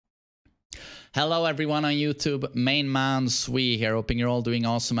Hello everyone on YouTube, TheMainManSWE here, hoping you're all doing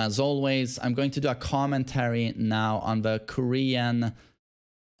awesome as always. I'm going to do a commentary now on the Korean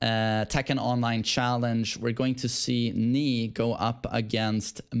Tekken Online Challenge. We're going to see Ni go up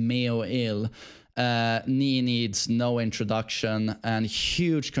against Meo-il. Ni needs no introduction, and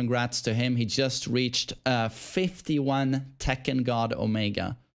huge congrats to him. He just reached 51 Tekken God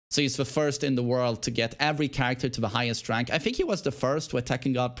Omega. So he's the first in the world to get every character to the highest rank. I think he was the first with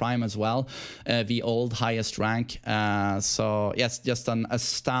Tekken God Prime as well, the old highest rank. So yes, just an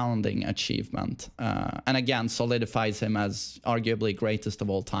astounding achievement. And again, solidifies him as arguably greatest of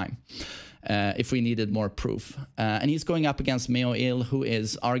all time, if we needed more proof. And he's going up against Meo-il, who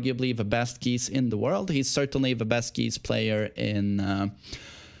is arguably the best Geese in the world. He's certainly the best Geese player in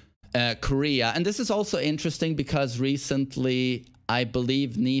Korea. And this is also interesting because recently, I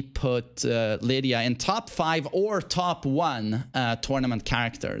believe Ni put Lidia in top 5 or top 1 tournament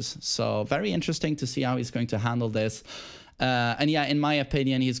characters. So very interesting to see how he's going to handle this. And yeah, in my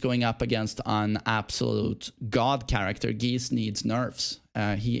opinion, he's going up against an absolute god character. Geese needs nerfs.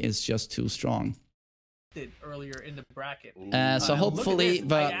 He is just too strong. Earlier in the bracket. So hopefully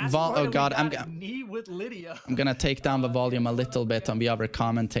the oh god, I'm gonna take down the volume a little bit on the other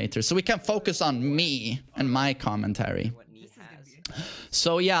commentators so we can focus on me and my commentary.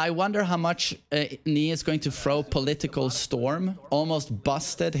 So yeah, I wonder how much Ni is going to throw Political Storm. Almost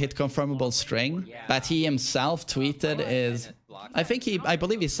busted hit confirmable string that he himself tweeted is, I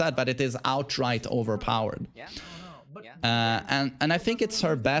believe he said that it is outright overpowered. And I think it's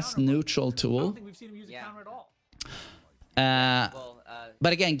her best neutral tool.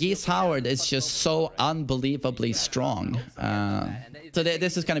 But again, Geese Howard is just so unbelievably strong. So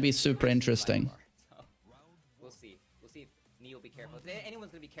this is going to be super interesting.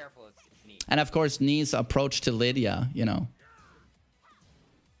 Anyone's gonna be careful, it's Ni. And of course, Ni's approach to Lidia, you know.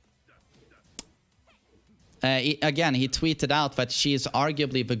 Again, he tweeted out that she is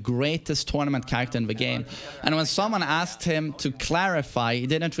arguably the greatest tournament character in the game. And when someone asked him to clarify, he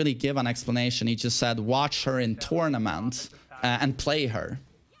didn't really give an explanation. He just said, watch her in tournaments and play her.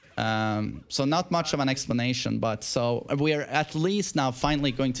 So not much of an explanation, but so we're at least now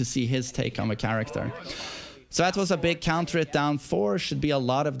finally going to see his take on the character. So that was a big counter it down 4. Should be a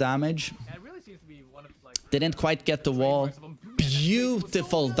lot of damage. Didn't quite get the wall.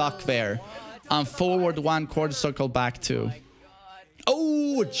 Beautiful duck there. On forward 1, quarter circle back 2.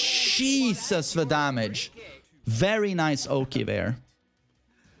 Oh, Jesus, the damage. Very nice Oki there.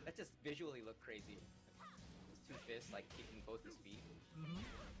 That just visually looked crazy. His 2 fists like kicking both his feet.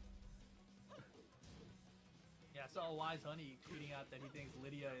 Yeah, I saw Wise Honey tweeting out that he thinks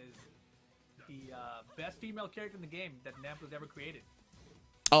Lidia is the best female character in the game that Namco's ever created.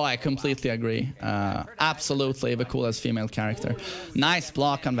 Oh, I completely agree. Absolutely the coolest female character. Nice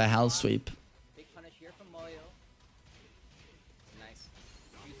block on the Hell Sweep. Big punish here from Moyo. Nice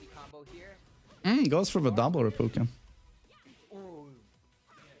juicy combo here. Goes for the double Repuka.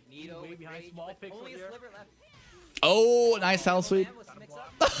 Nito with great, only a sliver left. Oh, nice Hell Sweep.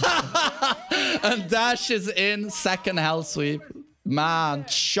 And dashes in second Hell Sweep. Man,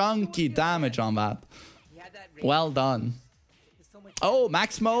 chunky damage on that. Well done. Oh,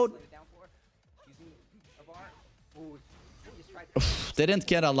 max mode. Didn't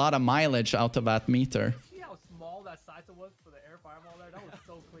get a lot of mileage out of that meter. See how small that size was for the air fireball there? That was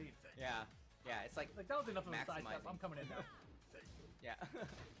so clean. Yeah, it's like that was enough of a side step. I'm coming in now. Yeah.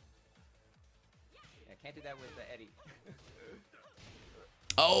 Yeah, can't do that with the Eddie.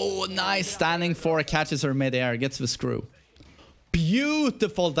 Oh, nice. Standing 4 catches her midair, gets the screw.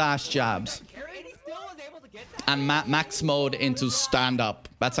 Beautiful dash jabs. And max mode into stand up.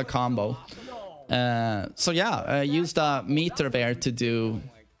 That's a combo. So yeah, used a meter there to do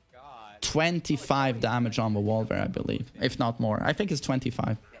 25 damage on the wall there, I believe. If not more. I think it's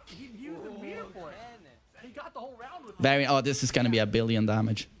 25. Very, oh, this is going to be a billion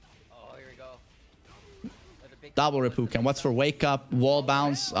damage. Oh, here we go. Double Repuka. What's for wake up? Wall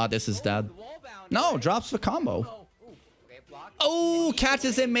bounce. Oh, this is dead. No, drops the combo. Oh,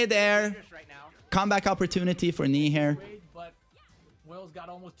 catches in midair. Comeback opportunity for Ni here.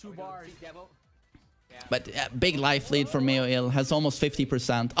 But big life lead for Meo-il. Has almost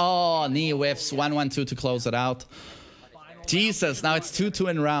 50%. Oh, Ni whiffs. 1-1-2 to close it out. Jesus, now it's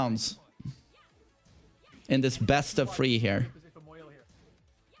 2-2 in rounds. In this best of 3 here.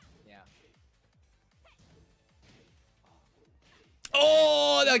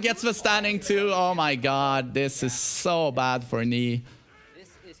 Oh, that gets the standing 2. Oh my god, this is so bad for Ni.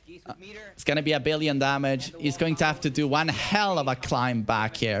 It's gonna be a billion damage. He's going to have to do one hell of a climb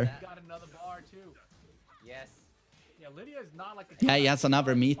back here. Yes. Yeah, Lidia is not like Yeah, he has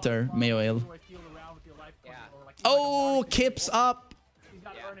another meter, Meo-il. Oh, Kip's up. He's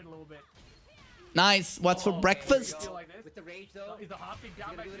got to earn it a little bit. Nice. What's for breakfast? Like this. With the rage though. He's a hopping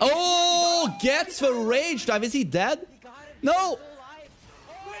down back. Oh, gets the rage dive. Is he dead? He got him. No. He's still alive.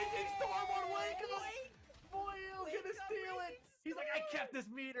 Raging storm on Wake up. Boyle's gonna steal it. He's like, I kept this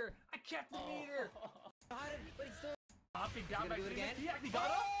meter. I kept the meter. Got him, but he's still. Hopping down back. Do it again. He actually got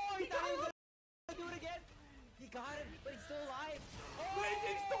him. He got him. Do it again. He got him, but he's still alive.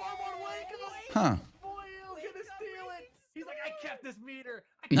 Raging storm on Wake up. Huh. Boyle's gonna steal it. He's like, I kept this meter.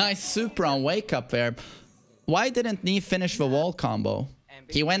 Nice super on wake up there. Why didn't Knee finish the wall combo?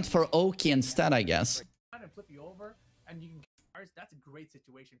 He went for Oki instead, I guess. Trying to flip you over, and you can get ours. That's a great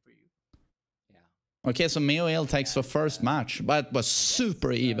situation for you. Yeah. Okay, so Mioil takes the first match, but it was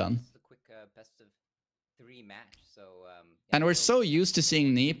super even. It's a quick best of 3 match. So. And we're so used to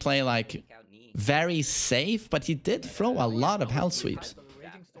seeing Knee play like very safe, but he did throw a lot of health sweeps. The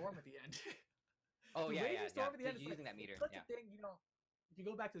raging storm at the end. Oh The yeah, raging yeah, storm yeah. at the end He's is using that meter. such Yeah. a thing, you know. If you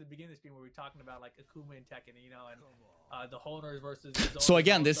go back to the beginning of the stream where we were talking about like Akuma and Tekken, you know, and the Honors versus. So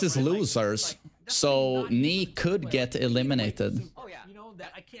again, this is losers. So not Knee easy to could play. get eliminated. Oh yeah. You know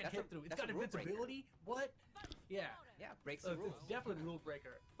that I can't That's hit a- through. It's that's got a rule breaker. invincibility. What? Yeah. Yeah, breaks So the it's rules. definitely a rule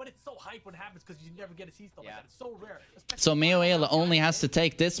breaker. But it's so hype when it happens because you never get to see stuff Yeah. like that. It's so rare. So Mioil only has to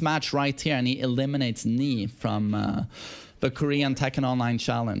take this match right here, and he eliminates Knee from the Korean Tekken Online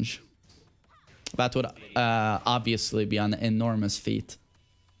Challenge. That would obviously be an enormous feat.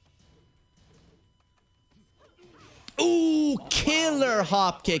 Ooh, killer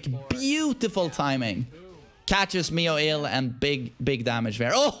hop kick. Beautiful timing. Catches Mioil and big damage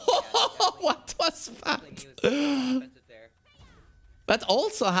there. Oh, what was that? He was offensive there. That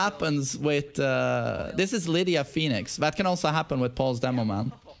also happens with... this is Lidia Phoenix. That can also happen with Paul's Demo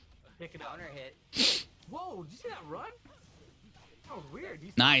Man. Pick it up. Counter hit. Whoa, did you see that run? That was weird.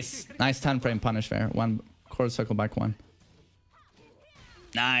 Nice. Nice 10 frame punish there. One quarter circle back one.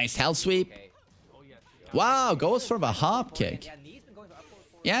 Nice. Hell sweep. Okay. Oh, yeah. Wow, goes for the hop kick. Yeah, knee's been going for up forward.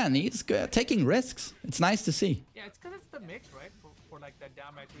 Yeah, and he's taking risks. It's nice to see. Yeah, it's because it's the mix, right? For like that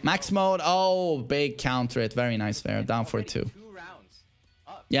down back. Max mode. Oh, big counter it. Very nice there. Down for 2. 2 rounds.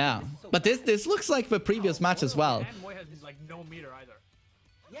 Up. Yeah. This is so But this looks like the previous match as well. And Moy has like no meter either.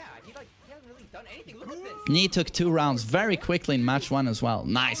 Yeah, he hasn't really done anything. Look at this. Knee took 2 rounds very quickly in match 1 as well.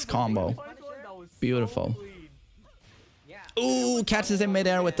 Nice combo. That was so Beautiful. clean. Yeah. Ooh, catches him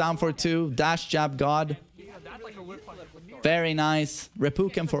midair with down for 2. Dash jab god. Yeah, that's like a whip punch. Very nice.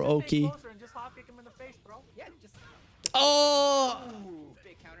 Repuken for Oki. Closer and just hop kick him in the face, bro. Yeah, just Oh!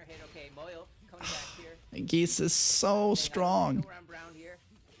 big counter hit. Okay, Moyle coming back here. Geese is so strong. Go around Brown here.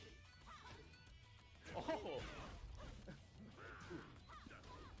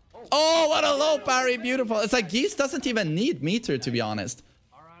 Oh, what a low parry. Beautiful. It's like Geese doesn't even need meter, to be honest.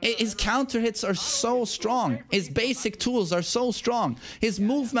 His counter hits are so strong. His basic tools are so strong. His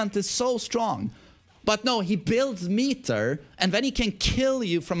movement is so strong. But no, he builds meter, and then he can kill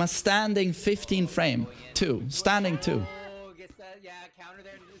you from a standing 15 frame. 2. Standing 2. Oh, gets that. Yeah, counter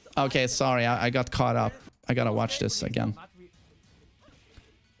there. It's Okay, sorry. I got caught up. I gotta watch this again. Not to be-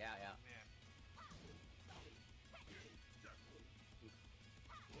 Yeah, yeah.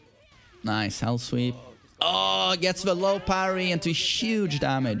 Nice. Hell sweep. Oh, gets the low parry into huge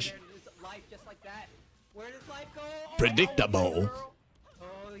damage. It's life just like that. Where does life go? Oh, Predictable.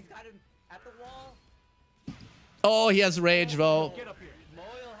 Oh, he's got him at the wall. Oh, he has rage though. Get up here. Moyle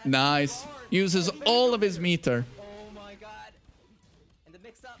has Nice. guard. Uses all of his meter. Oh my god. And the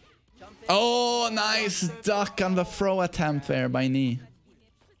mix up. Jump in. Oh, nice duck on the throw attempt there by Knee.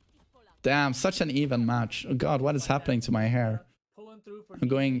 Damn, such an even match. Oh god, what is happening to my hair? Pulling through for I'm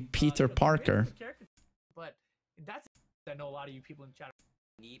going Peter Parker. But that's I know a lot of you people in chat.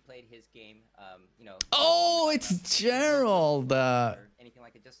 He played his game. You know. Oh, it's Gerald. Or anything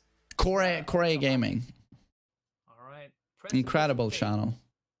like it. Just Korea Gaming. All right. Incredible channel.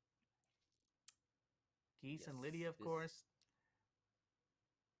 Geese and Lydia, of course.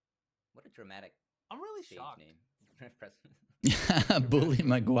 what a dramatic I'm really stage shocked. name. Bully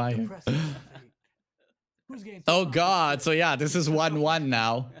Maguire. Impressive. Who's getting Oh god, so yeah, this is 1-1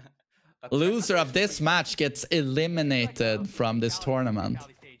 now. Loser of this match gets eliminated from this tournament.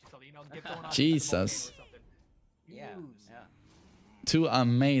 Jesus. Yeah. Yeah. 2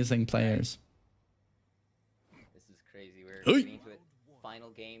 amazing players. This is crazy. We're Hey. getting into a final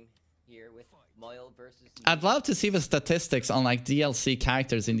game here with Moyle versus. I'd love to see the statistics on like DLC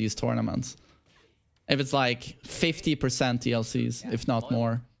characters in these tournaments. If it's like 50% DLCs, Yeah, if not Moyle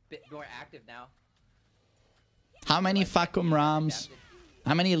more. Bit more active now. How many Fakum Rams?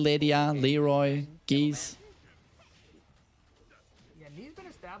 How many Lydia, Leroy, Geese? Yeah, Knee's been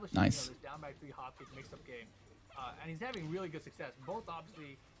established. Nice. This down by 3 hop kick mix up game. and he's having really good success. Both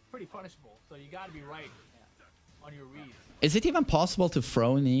obviously pretty punishable, so you got to be right on your reads. Is it even possible to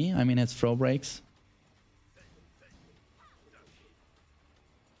throw knee? I mean, it's throw breaks.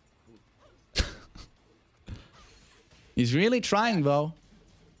 He's really trying, though.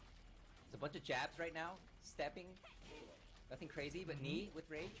 There's a bunch of jabs right now. Stepping. Nothing crazy, but knee with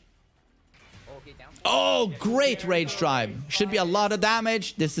rage. Oh, okay, down. Oh, great rage drive. Should be a lot of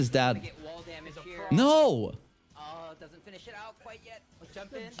damage. This is dead. Get wall damage here. No! Doesn't finish it out quite yet. Let's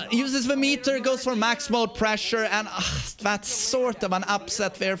jump in. Uses the meter, goes for max mode pressure, and that's sort of an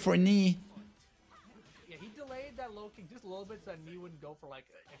upset there for knee. Yeah, he delayed that low kick just a little bit so that knee wouldn't go for like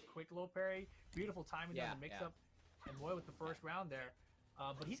a quick low parry. Beautiful timing on the mix-up. And boy, with the first round there.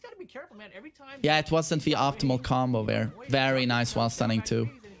 But he's got to be careful, man. Every time. Yeah, it wasn't the optimal combo there. Very nice while standing too.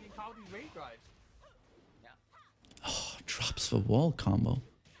 Oh, drops the wall combo.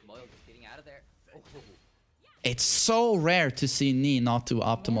 It's so rare to see knee not do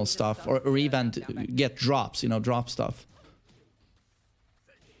optimal stuff or even get drops, you know, drop stuff.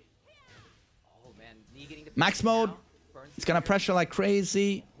 Max mode. It's gonna pressure like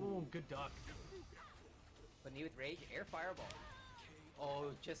crazy. Ooh, good duck. But knee with rage, air fireball. Oh,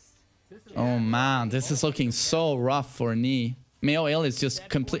 just. Oh man, this is looking so rough for knee. Meo is just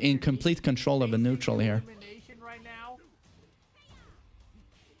in complete control of the neutral here. Right now.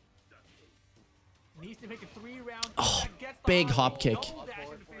 Needs to make a 3-round. Oh, big hop kick.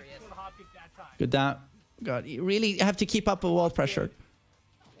 Good down. God, you really have to keep up with wall pressure.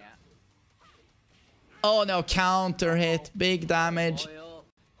 Yeah. Oh no, counter hit, big damage.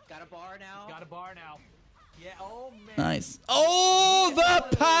 Got a bar now. Got a bar now. Yeah, oh man. Nice. Oh,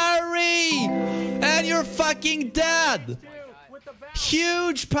 the parry! And you're fucking dead!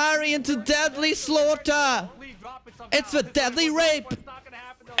 Huge parry into deadly slaughter! It's a deadly rape!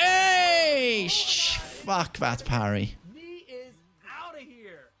 Hey! Fuck that parry. Knee is out of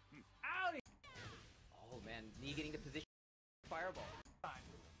here. Out of here. Oh man, knee getting the position. Fireball.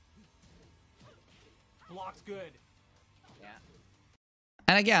 Blocks good. Yeah.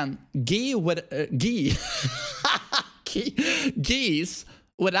 And again, Geese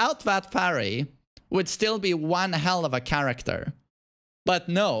without that parry would still be one hell of a character. But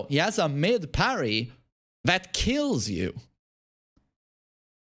no, he has a mid parry that kills you.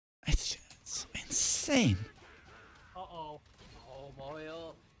 It's insane. Uh-oh. Oh,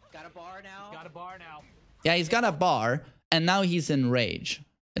 Moyle. Got a bar now. Got a bar now. Yeah, he's got a bar, and now he's in rage.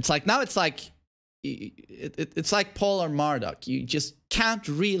 It's like, now it's like, it's like Paul or Marduk. You just can't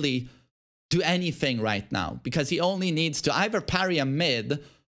really do anything right now, because he only needs to either parry a mid,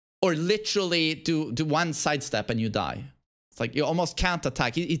 or literally do one sidestep and you die. It's like you almost can't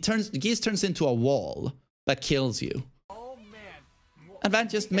attack. Geese turns into a wall that kills you. Oh man. And then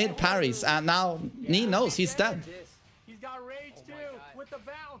just mid parries, and now Knee knows he's dead. He's got rage too with the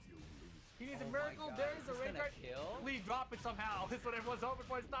bounce. He needs a miracle. There's the rage right. Please drop it somehow. This is what everyone's hoping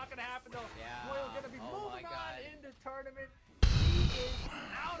for. It's not gonna happen though. Yeah. Moyle's gonna be moving on in the tournament. He is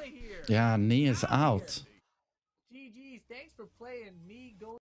out of here. Yeah, Knee is out. GG's. Thanks for playing. Me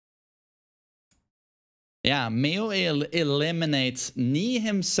go. Yeah, Meo eliminates Knee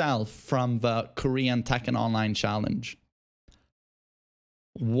himself from the Korean Tekken Online Challenge.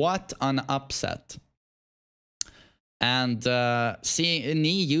 What an upset. And see,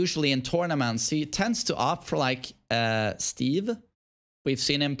 Knee usually in tournaments, he tends to opt for like Steve. We've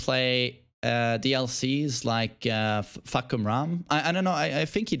seen him play DLCs like Fakum Ram. I don't know, I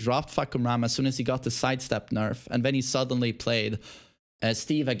think he dropped Fakum Ram as soon as he got the sidestep nerf. And then he suddenly played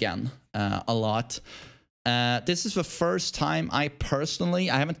Steve again a lot. This is the first time I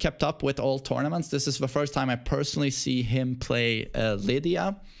haven't kept up with all tournaments. This is the first time I personally see him play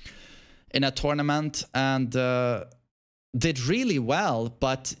Lidia in a tournament, and did really well.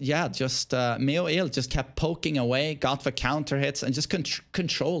 But yeah, just Meo Il just kept poking away, got the counter hits, and just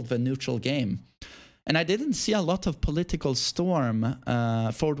controlled the neutral game. And I didn't see a lot of political storm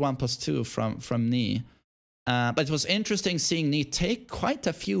forward 1+2 from Knee. But it was interesting seeing Knee take quite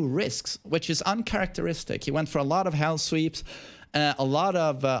a few risks, which is uncharacteristic. He went for a lot of hell sweeps, a lot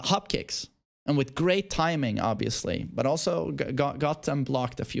of hop kicks, and with great timing, obviously, but also got them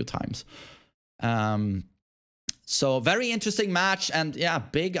blocked a few times. So very interesting match, and yeah,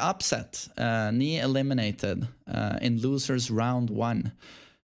 big upset. Knee eliminated in losers round 1.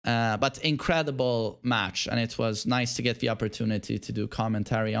 But incredible match, and it was nice to get the opportunity to do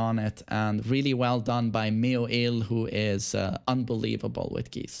commentary on it, and really well done by Meo Il, who is unbelievable with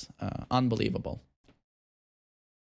Geese. Unbelievable.